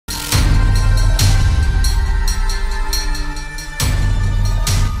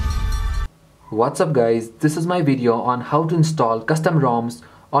What's up guys, this is my video on how to install custom ROMs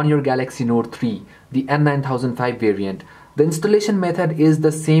on your Galaxy Note 3, the N9005 variant. The installation method is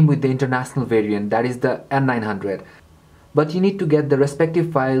the same with the international variant, that is the N900. But you need to get the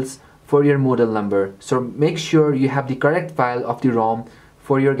respective files for your model number. So make sure you have the correct file of the ROM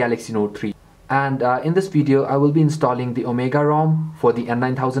for your Galaxy Note 3. And in this video I will be installing the Omega ROM for the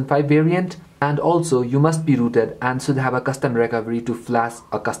N9005 variant. And also you must be rooted and should have a custom recovery to flash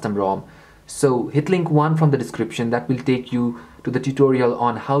a custom ROM. So hit link 1 from the description, that will take you to the tutorial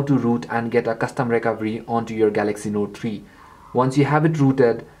on how to root and get a custom recovery onto your Galaxy Note 3. Once you have it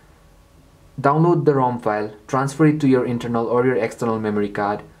rooted, download the ROM file, transfer it to your internal or your external memory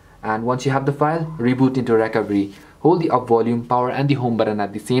card, and once you have the file, reboot into recovery. Hold the up volume, power and the home button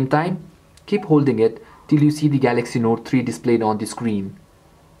at the same time. Keep holding it till you see the Galaxy Note 3 displayed on the screen.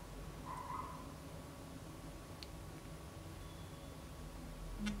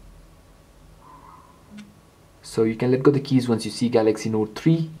 So you can let go the keys once you see Galaxy Note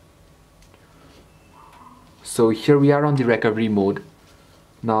 3. So here we are on the recovery mode.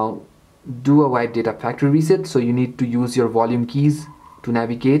 Now do a wipe data factory reset, so you need to use your volume keys to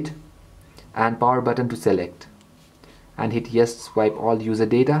navigate and power button to select, and hit yes, wipe all user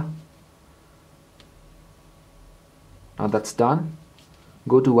data. Now that's done.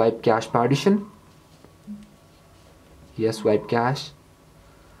 Go to wipe cache partition, yes, wipe cache,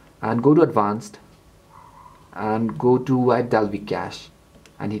 and go to advanced and go to wipe Dalvik cache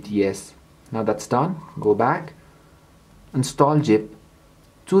and hit yes. Now that's done. Go back, install zip,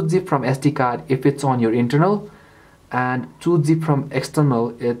 choose zip from SD card if it's on your internal, and choose zip from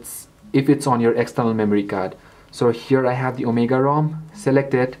external if it's on your external memory card. So here I have the Omega ROM,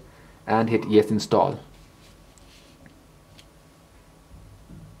 select it and hit yes, install.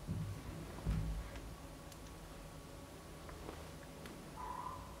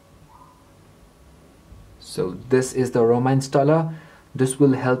 So this is the ROM installer. This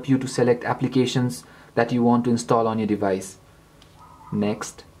will help you to select applications that you want to install on your device.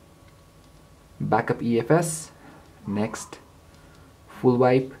 Next, backup EFS, next, full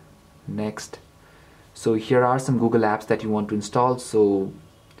wipe, next. So here are some Google apps that you want to install. So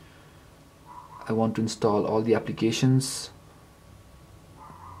I want to install all the applications.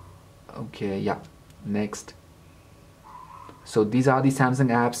 Okay, yeah, next. So these are the Samsung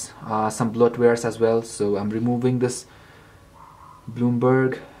apps, some bloatwares as well. So I'm removing this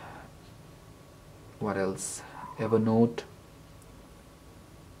Bloomberg, what else, Evernote,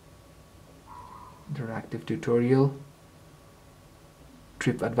 interactive tutorial,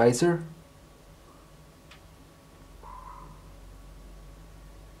 TripAdvisor,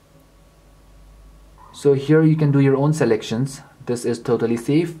 so here you can do your own selections. This is totally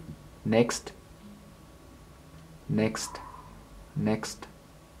safe. Next, next, next,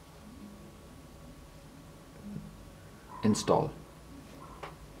 install.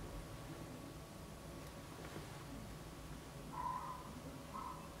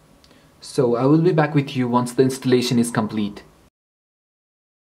 So I will be back with you once the installation is complete.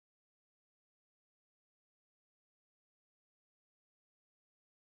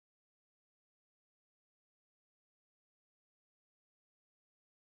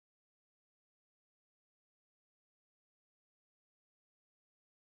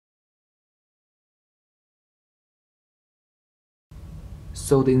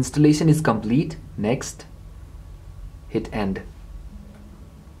 So the installation is complete. Next, hit end.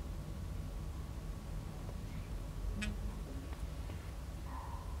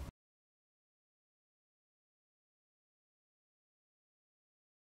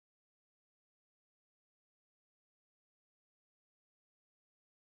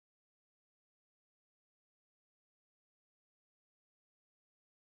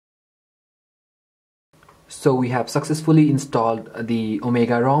 So we have successfully installed the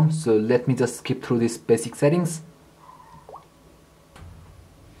Omega ROM. So let me just skip through these basic settings.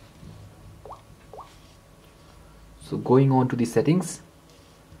 So going on to the settings,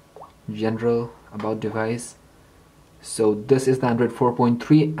 general, about device. So this is the Android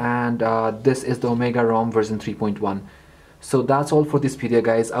 4.3 and this is the Omega ROM version 3.1. So that's all for this video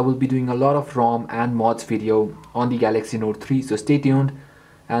guys. I will be doing a lot of ROM and mods video on the Galaxy Note 3, so stay tuned.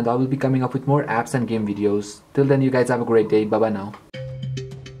 And I will be coming up with more apps and game videos. Till then, you guys have a great day. Bye bye now.